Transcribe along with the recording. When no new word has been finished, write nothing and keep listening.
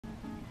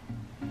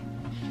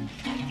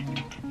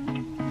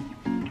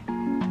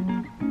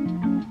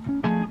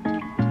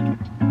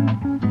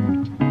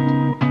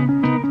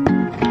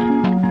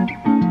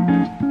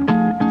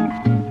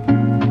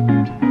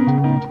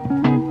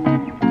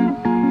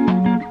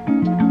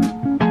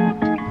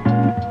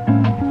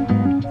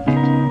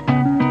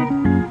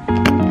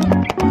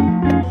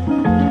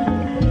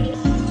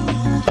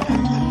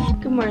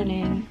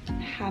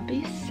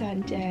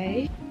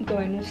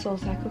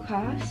soulcycle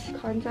class.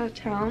 Con's out of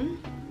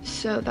town.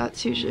 So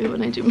that's usually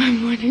when I do my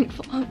morning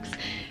vlogs,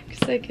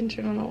 because I can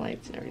turn on the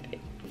lights and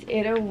everything. It's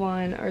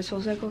 8:01. Our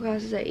soulcycle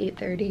class is at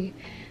 8:30.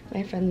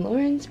 My friend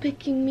Lauren's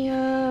picking me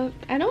up.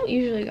 I don't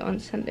usually go on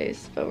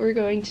Sundays, but we're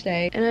going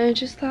today. And I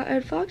just thought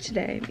I'd vlog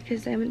today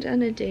because I haven't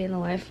done a day in the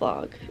life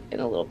vlog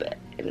in a little bit.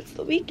 And it's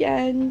the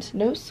weekend,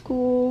 no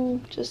school,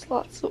 just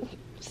lots of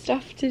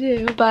stuff to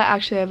do. But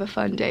actually I have a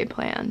fun day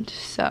planned,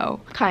 so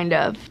kind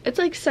of. It's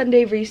like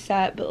Sunday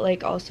reset, but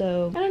like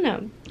also, I don't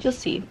know, you'll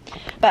see.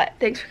 But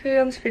thanks for clicking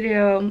on this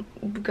video.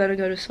 I'm gonna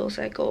go to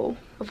soulcycle.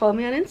 Follow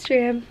me on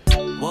Instagram.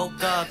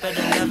 Woke up at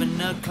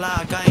 11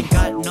 o'clock, I ain't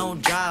got no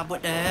job,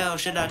 what the hell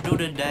should I do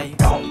today?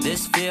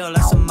 This feel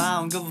like some I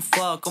don't give a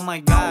fuck, oh my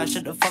god,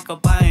 shut the fuck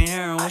up, I ain't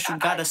hearing what you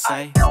gotta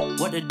say.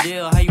 What the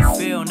deal, how you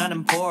feel, not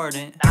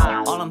important.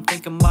 All I'm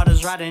thinking about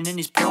is riding in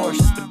these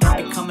Porsches, but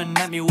don't be coming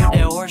at me with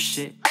that horse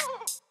shit.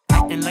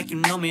 Acting like you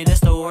know me,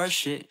 that's the worst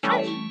shit.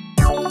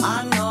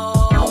 I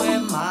know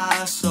in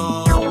my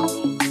soul.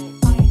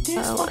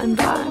 Oh, I'm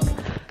back.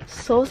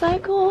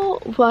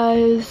 soulcycle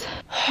was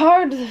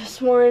hard this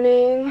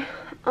morning.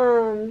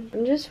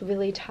 I'm just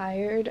really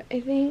tired, I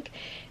think,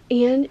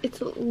 and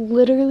it's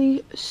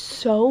literally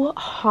so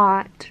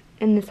hot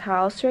in this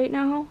house right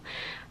now.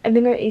 I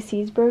think our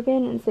AC is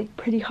broken and it's like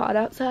pretty hot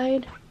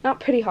outside. Not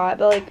pretty hot,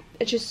 but like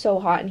it's just so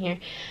hot in here.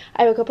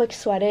 I woke up like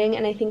sweating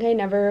and I think I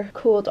never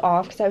cooled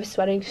off because I was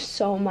sweating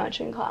so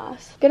much in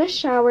class. Gonna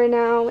shower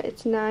now.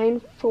 It's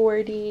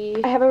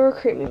 9:40. I have a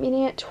recruitment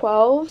meeting at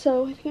 12,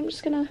 so I think I'm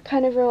just gonna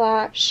kind of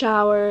relax,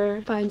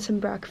 shower, find some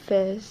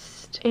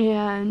breakfast,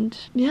 and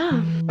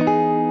yeah.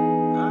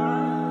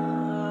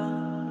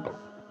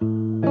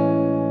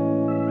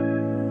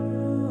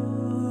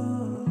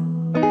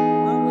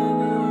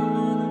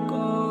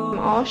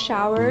 All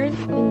showered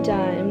and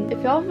done.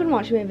 If y'all have been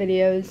watching my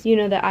videos, you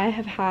know that I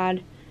have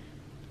had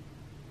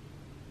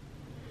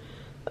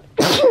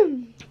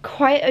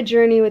quite a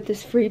journey with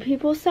this Free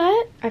People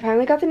set. I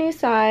finally got the new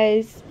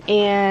size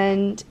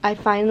and I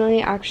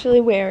finally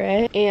actually wear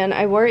it, and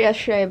I wore it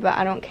yesterday, but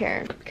I don't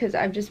care because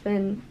I've just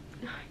been,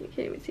 you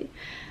can't even see,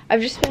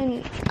 I've just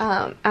been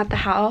at the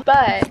house.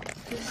 But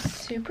this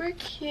super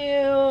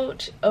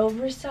cute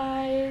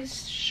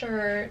oversized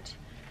shirt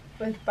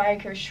with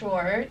biker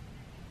shorts.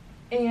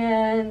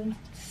 And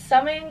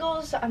some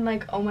angles I'm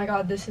like, oh my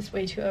god, this is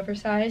way too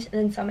oversized,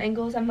 and then some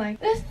angles I'm like,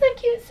 this is a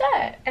cute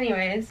set.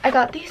 Anyways, I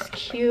got these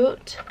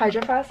cute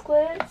Hydro Flask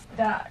lids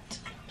that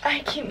I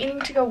keep meaning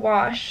to go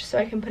wash so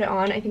I can put it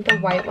on. I think the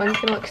white one's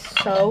gonna look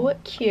so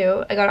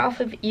cute. I got it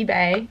off of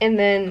eBay, and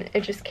then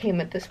it just came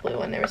with this blue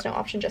one. There was no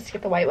option just to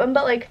get the white one,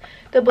 but like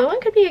the blue one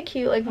could be a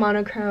cute like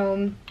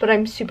monochrome, but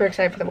I'm super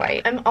excited for the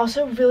white. I'm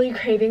also really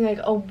craving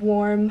like a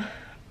warm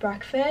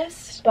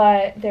breakfast,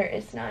 but there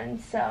is none,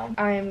 so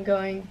I'm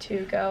going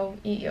to go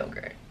eat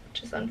yogurt,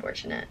 which is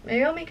unfortunate.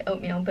 Maybe I'll make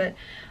oatmeal, but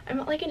I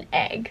want like an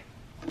egg,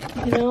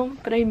 you know.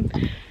 But I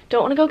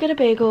don't want to go get a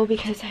bagel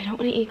because I don't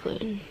want to eat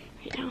gluten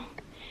right now.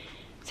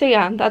 So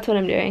yeah, that's what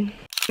I'm doing.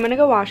 I'm gonna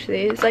go wash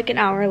these like an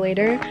hour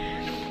later.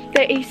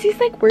 The AC's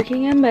like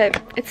working in, but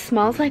it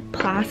smells like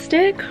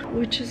plastic,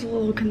 which is a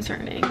little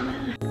concerning.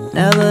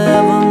 Never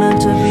ever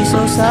meant to be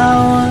so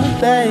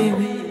sour,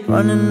 baby.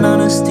 Running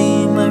out of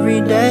steam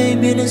every day,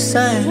 be the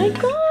same. Oh my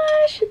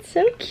gosh, it's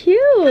so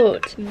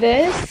cute.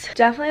 This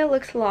definitely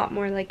looks a lot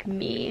more like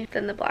me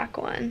than the black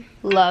one.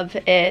 Love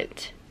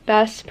it.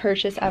 Best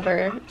purchase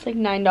ever. It's like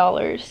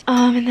 $9.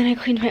 And then I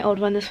cleaned my old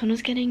one. This one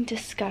was getting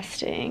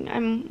disgusting.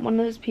 I'm one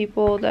of those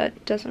people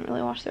that doesn't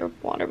really wash their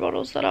water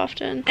bottles that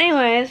often.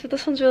 Anyways, but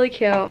this one's really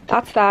cute.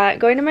 That's that.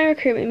 Going to my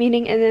recruitment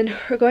meeting, and then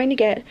we're going to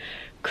get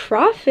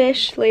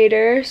crawfish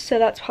later, so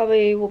that's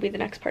probably will be the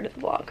next part of the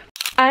vlog.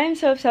 I'm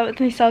so upset with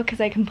myself because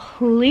I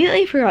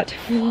completely forgot to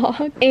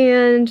vlog,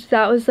 and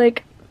that was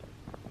like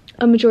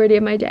a majority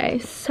of my day.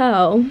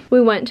 So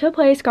we went to a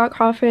place, got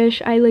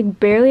crawfish. I like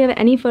barely have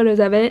any photos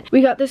of it.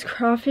 We got this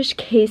crawfish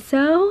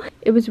queso.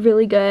 It was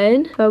really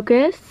good.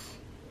 Focus.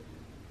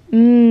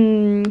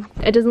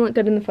 It doesn't look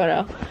good in the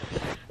photo,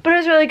 but it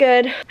was really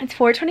good. It's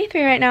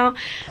 4:23 right now.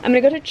 I'm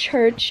gonna go to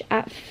church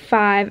at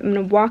 5. I'm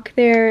gonna walk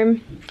there,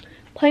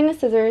 playing with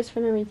scissors for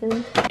no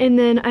reason. And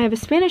then I have a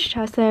Spanish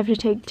test that I have to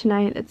take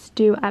tonight that's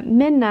due at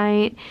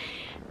midnight.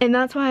 And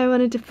that's why I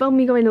wanted to film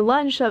me going to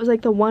lunch. That was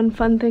like the one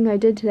fun thing I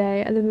did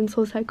today other than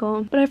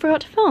soulcycle. But I forgot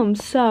to film,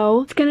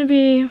 so it's gonna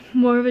be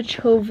more of a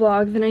chill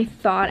vlog than I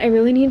thought. I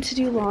really need to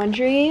do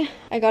laundry.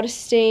 I got a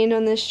stain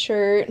on this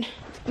shirt.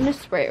 I'm gonna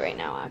spray it right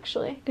now,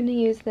 actually. I'm gonna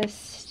use this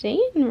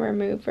stain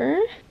remover.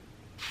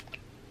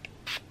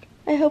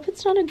 I hope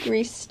it's not a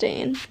grease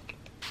stain.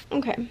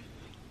 Okay.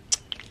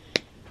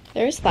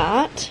 There's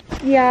that.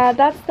 Yeah,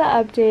 that's the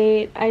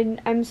update.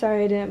 I'm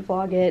sorry I didn't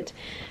vlog it,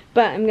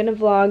 but I'm gonna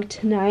vlog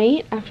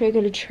tonight after I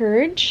go to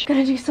church.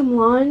 Gonna do some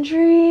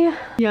laundry.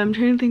 Yeah, I'm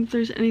trying to think if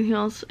there's anything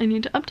else I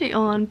need to update you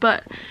on,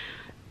 but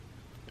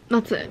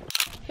that's it.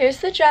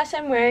 Here's the dress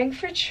I'm wearing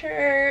for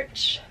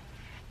church.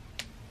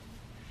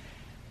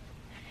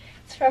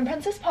 It's from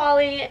Princess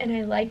Polly, and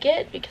I like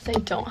it because I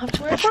don't have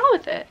to wear a bra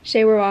with it.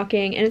 Today we're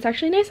walking, and it's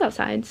actually nice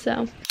outside,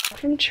 so.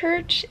 From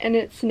church, and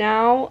it's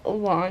now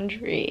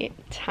laundry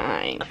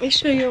time. Let me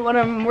show you what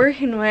I'm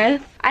working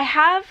with. I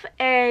have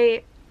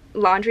a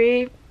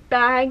laundry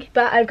bag,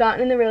 but I've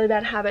gotten in the really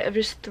bad habit of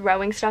just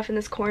throwing stuff in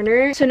this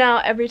corner. So now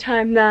every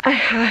time that I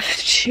have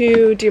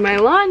to do my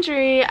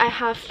laundry, I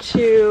have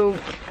to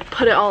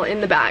put it all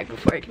in the bag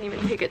before I can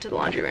even take it to the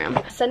laundry room.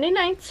 Sunday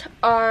nights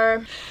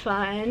are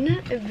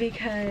fun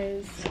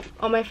because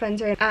all my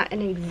friends are at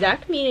an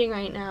exec meeting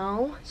right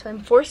now, so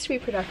I'm forced to be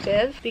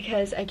productive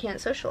because I can't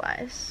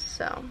socialize.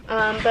 So,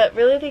 but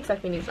really the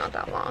exec meeting is not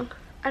that long.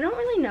 I don't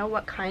really know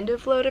what kind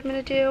of load I'm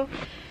gonna do.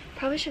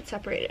 Probably should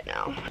separate it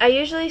now. I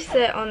usually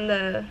sit on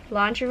the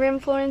laundry room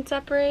floor and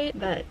separate,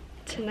 but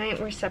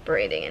tonight we're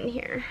separating in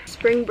here.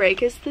 Spring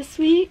break is this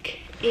week,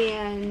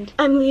 and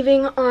I'm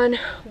leaving on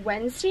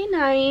Wednesday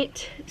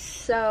night,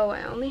 so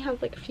I only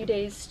have like a few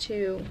days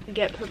to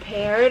get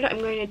prepared. I'm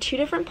going to 2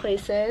 different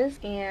places,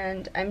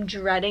 and I'm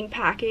dreading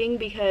packing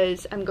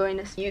because I'm going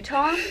to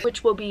Utah,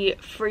 which will be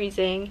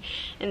freezing,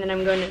 and then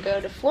I'm going to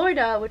go to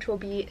Florida, which will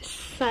be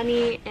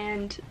sunny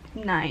and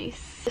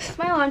nice. This is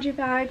my laundry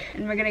bag,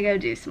 and we're gonna go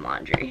do some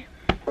laundry.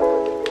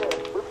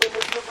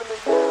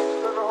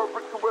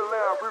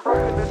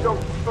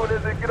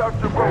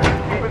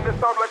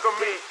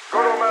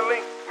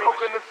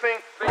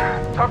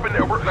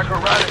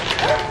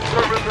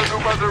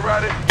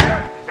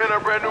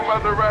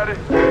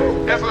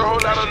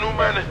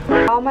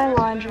 All my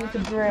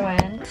laundry's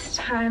ruined. It's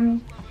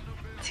time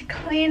to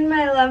clean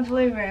my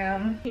lovely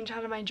room. Change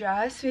out of my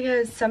dress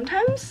because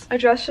sometimes a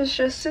dress is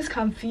just as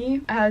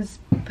comfy as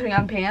putting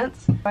on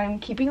pants. I'm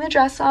keeping the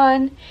dress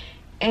on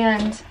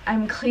and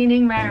I'm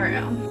cleaning my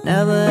room.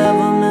 Never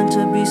ever meant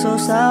to be so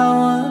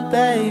sour,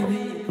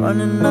 baby.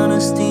 Running out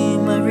of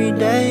steam every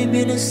day,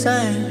 be the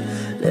same.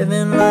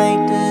 Living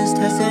like this,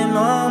 testing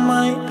all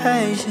my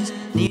patience.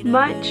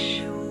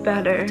 Much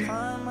better.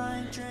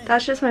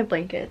 That's just my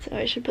blanket, so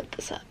I should put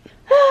this up.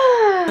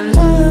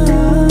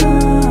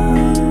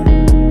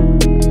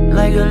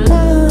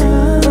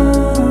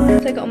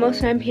 It's like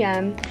almost 9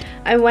 p.m.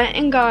 I went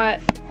and got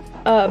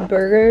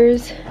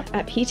burgers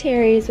at P.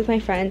 Terry's with my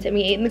friends, and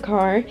we ate in the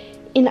car,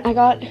 and I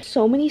got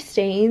so many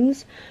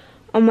stains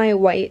on my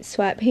white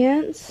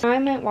sweatpants. I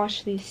might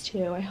wash these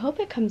too. I hope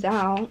it comes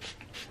out.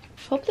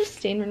 Hope the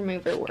stain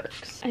remover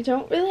works. I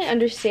don't really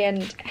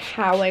understand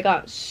how I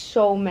got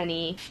so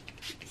many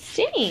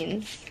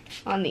stains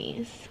on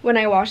these. When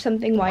I wash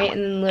something white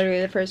and then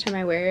literally the first time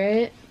I wear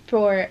it,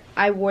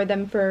 I wore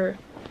them for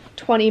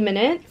 20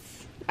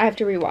 minutes, I have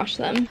to rewash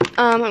them.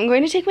 I'm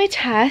going to take my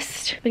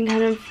test. I've been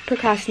kind of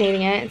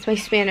procrastinating it. It's my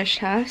Spanish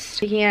test.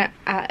 Taking it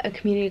at a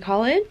community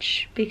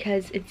college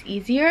because it's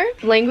easier.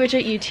 Language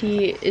at UT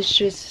is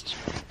just,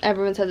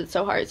 everyone says it's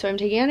so hard. So I'm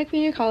taking it at a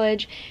community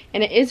college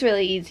and it is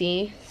really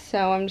easy.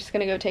 So I'm just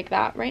gonna go take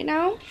that right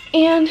now.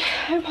 And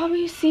I'll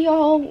probably see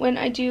y'all when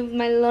I do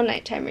my little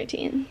nighttime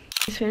routine.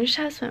 The Spanish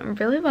test went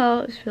really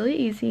well. It was really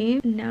easy.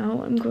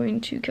 Now I'm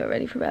going to get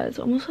ready for bed. It's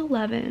almost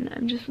 11.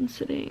 I've just been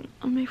sitting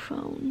on my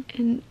phone.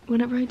 And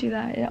whenever I do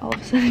that, it all of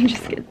a sudden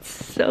just gets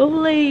so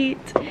late.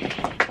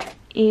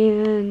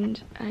 And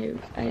I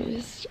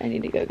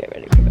need to go get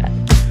ready for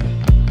bed.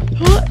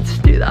 Let's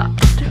do that.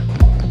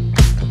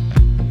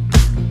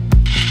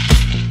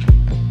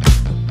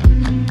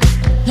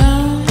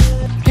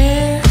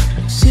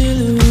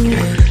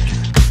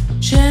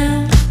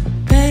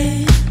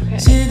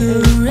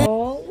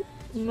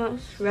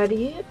 Almost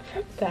ready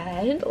for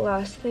bed. The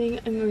last thing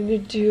I'm going to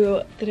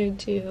do that I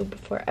do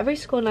before every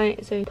school night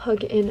is I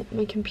plug in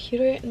my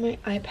computer and my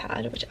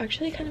iPad, which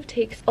actually kind of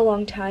takes a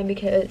long time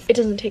because it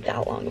doesn't take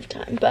that long of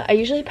time. But I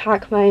usually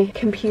pack my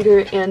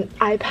computer and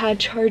iPad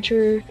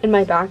charger in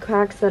my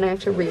backpack, so then I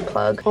have to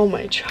replug all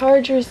my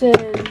chargers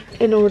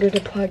in order to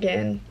plug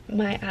in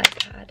my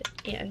iPad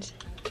and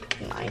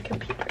my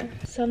computer.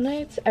 Some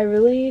nights I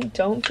really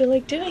don't feel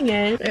like doing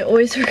it. I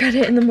always forget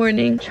it in the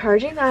morning.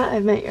 Charging that, I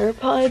have my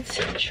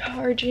AirPods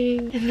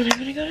charging, and then I'm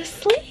gonna go to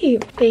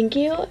sleep. Thank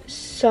you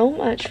so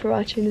much for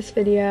watching this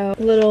video.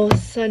 Little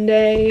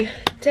Sunday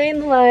day in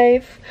the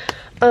life.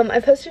 I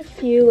posted a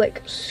few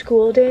like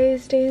school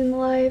days in the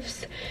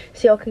lives,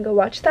 so y'all can go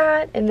watch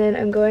that. And then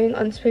I'm going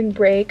on spring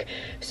break,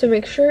 so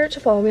make sure to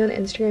follow me on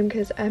Instagram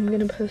because I'm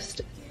gonna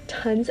post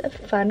tons of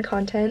fun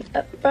content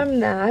from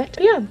that.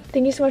 But yeah,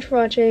 thank you so much for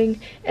watching,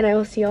 and I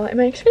will see y'all in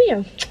my next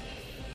video.